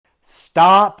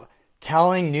Stop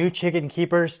telling new chicken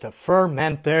keepers to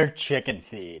ferment their chicken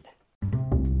feed.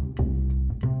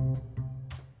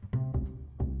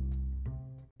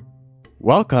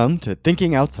 Welcome to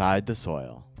Thinking Outside the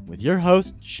Soil with your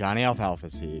host, Shani Alfalfa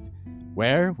Seed,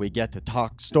 where we get to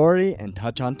talk story and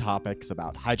touch on topics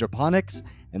about hydroponics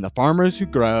and the farmers who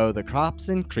grow the crops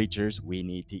and creatures we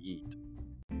need to eat.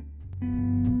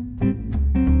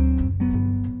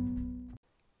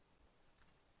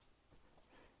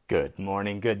 Good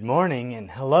morning,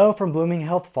 and hello from Blooming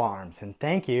Health Farms, and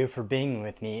thank you for being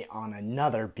with me on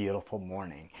another beautiful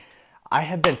morning. I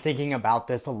have been thinking about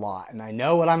this a lot, and I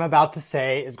know what I'm about to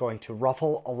say is going to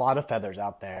ruffle a lot of feathers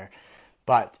out there,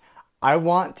 but I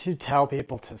want to tell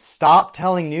people to stop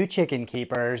telling new chicken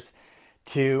keepers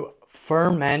to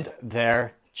ferment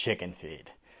their chicken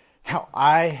feed. Now,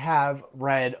 I have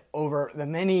read over the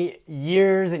many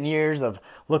years and years of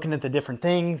looking at the different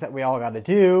things that we all got to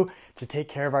do to take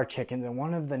care of our chickens, and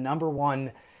one of the number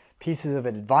one pieces of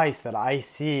advice that I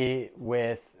see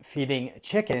with feeding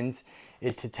chickens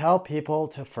is to tell people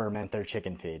to ferment their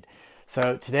chicken feed.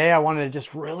 So today I wanted to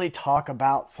just really talk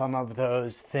about some of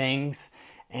those things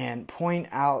and point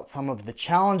out some of the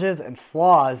challenges and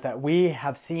flaws that we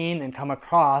have seen and come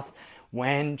across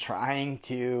when trying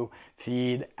to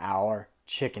feed our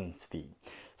chickens feed.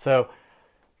 So,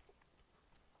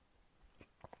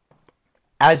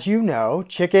 as you know,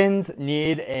 chickens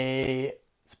need a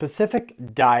specific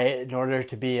diet in order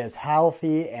to be as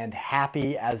healthy and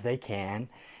happy as they can.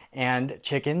 And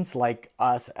chickens, like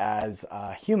us as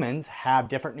humans, have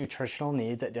different nutritional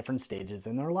needs at different stages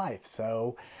in their life.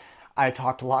 So I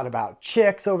talked a lot about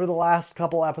chicks over the last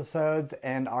couple episodes,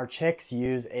 and our chicks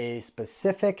use a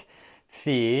specific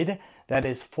feed that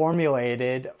is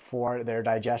formulated for their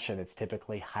digestion. It's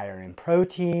typically higher in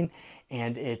protein,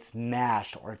 and it's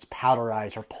mashed or it's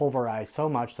powderized or pulverized so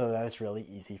much so that it's really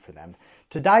easy for them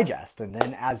to digest. And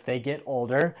then as they get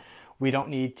older, we don't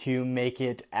need to make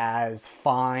it as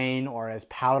fine or as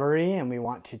powdery, and we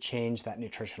want to change that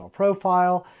nutritional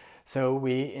profile. So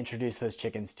we introduce those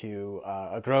chickens to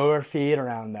a grower feed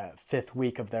around the 5th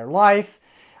week of their life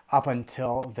up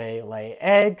until they lay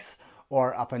eggs,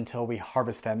 or up until we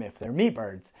harvest them if they're meat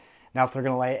birds. Now, if they're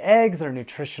going to lay eggs, their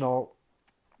nutritional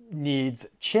needs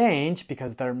change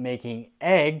because they're making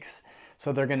eggs.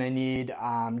 So they're going to need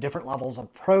different levels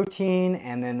of protein,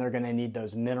 and then they're going to need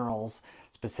those minerals,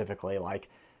 specifically like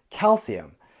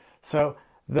calcium. So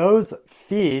those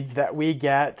feeds that we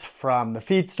get from the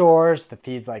feed stores, the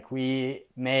feeds like we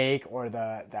make or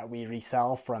that we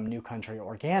resell from New Country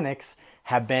Organics,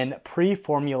 have been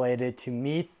pre-formulated to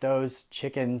meet those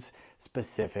chickens'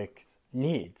 specific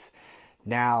needs.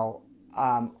 Now,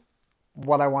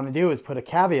 what I want to do is put a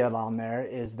caveat on there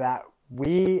is that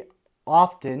we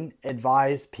often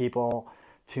advise people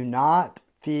to not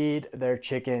feed their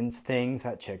chickens things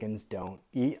that chickens don't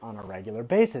eat on a regular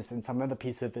basis. And some of the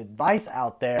pieces of advice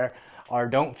out there are: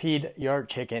 don't feed your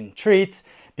chicken treats,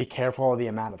 be careful of the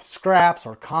amount of scraps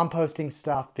or composting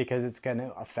stuff because it's going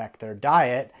to affect their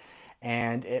diet,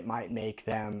 and it might make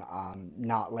them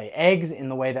not lay eggs in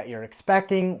the way that you're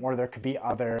expecting, or there could be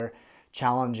other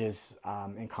challenges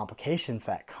and complications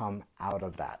that come out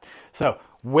of that. So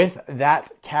with that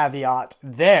caveat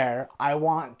there, I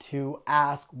want to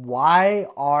ask, why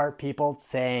are people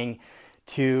saying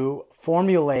to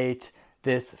formulate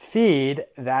this feed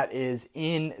that is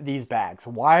in these bags?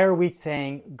 Why are we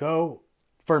saying go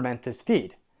ferment this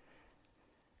feed?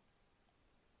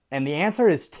 And the answer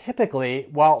is typically,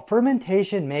 well,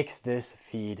 fermentation makes this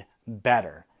feed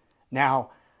better. Now,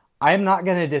 I'm not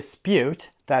going to dispute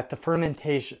that the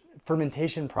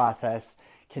fermentation process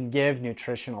can give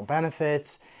nutritional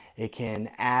benefits. It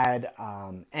can add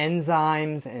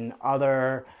enzymes and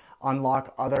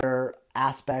unlock other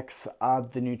aspects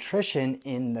of the nutrition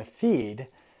in the feed.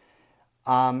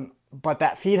 But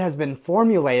that feed has been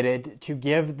formulated to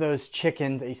give those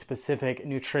chickens a specific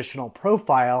nutritional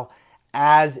profile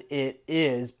as it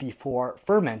is before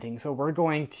fermenting. So we're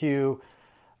going to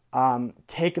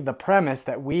take the premise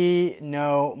that we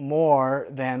know more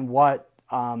than what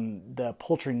the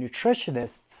poultry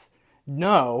nutritionists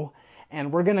know,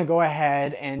 and we're going to go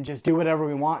ahead and just do whatever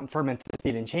we want and ferment the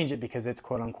feed and change it because it's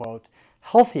quote unquote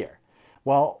healthier.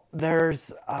 Well,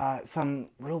 there's some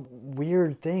real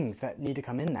weird things that need to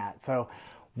come in that. So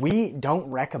we don't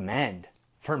recommend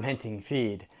fermenting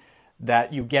feed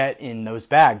that you get in those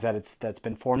bags that's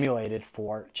been formulated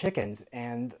for chickens.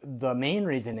 And the main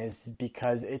reason is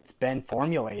because it's been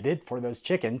formulated for those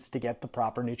chickens to get the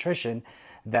proper nutrition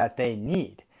that they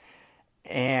need.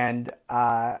 And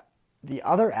the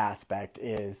other aspect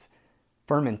is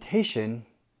fermentation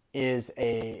is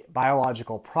a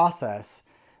biological process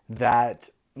that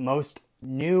most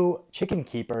new chicken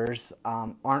keepers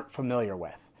aren't familiar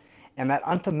with. And that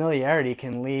unfamiliarity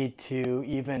can lead to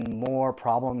even more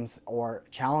problems or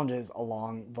challenges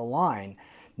along the line.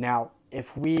 Now,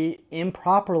 if we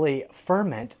improperly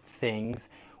ferment things,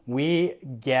 we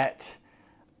get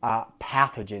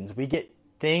pathogens. We get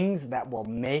things that will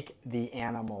make the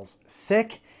animals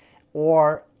sick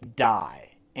or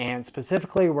die. And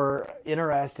specifically, we're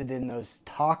interested in those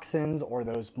toxins or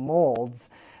those molds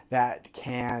that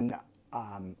can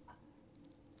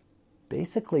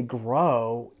basically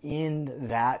grow in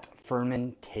that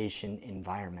fermentation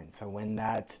environment. So when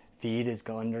that feed is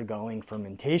undergoing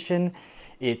fermentation,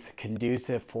 it's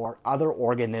conducive for other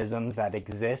organisms that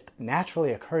exist,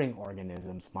 naturally occurring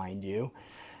organisms, mind you,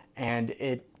 and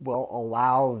it will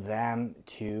allow them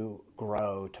to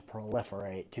grow, to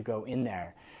proliferate, to go in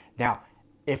there. Now,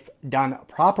 if done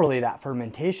properly, that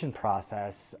fermentation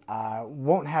process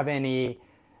won't have any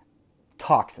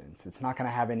toxins. It's not going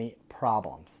to have any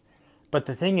problems. But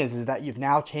the thing is that you've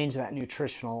now changed that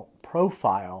nutritional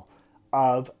profile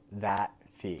of that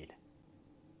feed.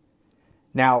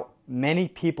 Now, many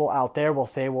people out there will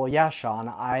say, well, yeah, Sean,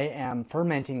 I am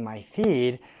fermenting my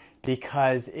feed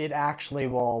because it actually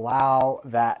will allow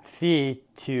that feed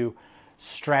to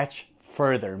stretch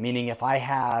further. Meaning if I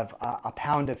have a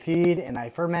pound of feed and I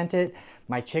ferment it,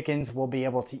 my chickens will be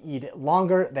able to eat it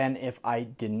longer than if I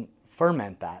didn't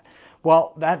ferment that.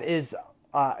 Well, that is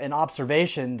an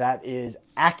observation that is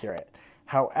accurate.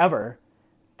 However,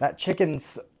 that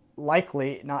chicken's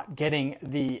likely not getting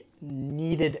the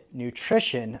needed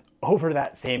nutrition over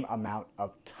that same amount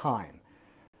of time.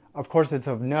 Of course, it's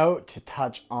of note to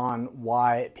touch on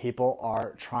why people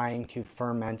are trying to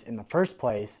ferment in the first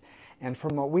place. And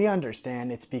from what we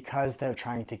understand, it's because they're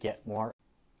trying to get more.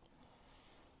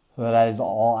 So that is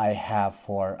all I have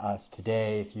for us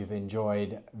today. If you've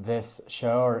enjoyed this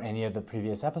show or any of the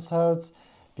previous episodes,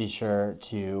 be sure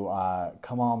to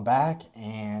come on back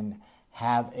and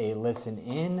have a listen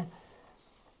in.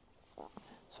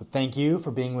 So thank you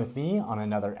for being with me on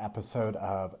another episode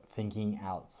of Thinking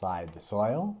Outside the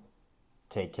Soil.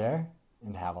 Take care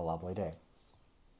and have a lovely day.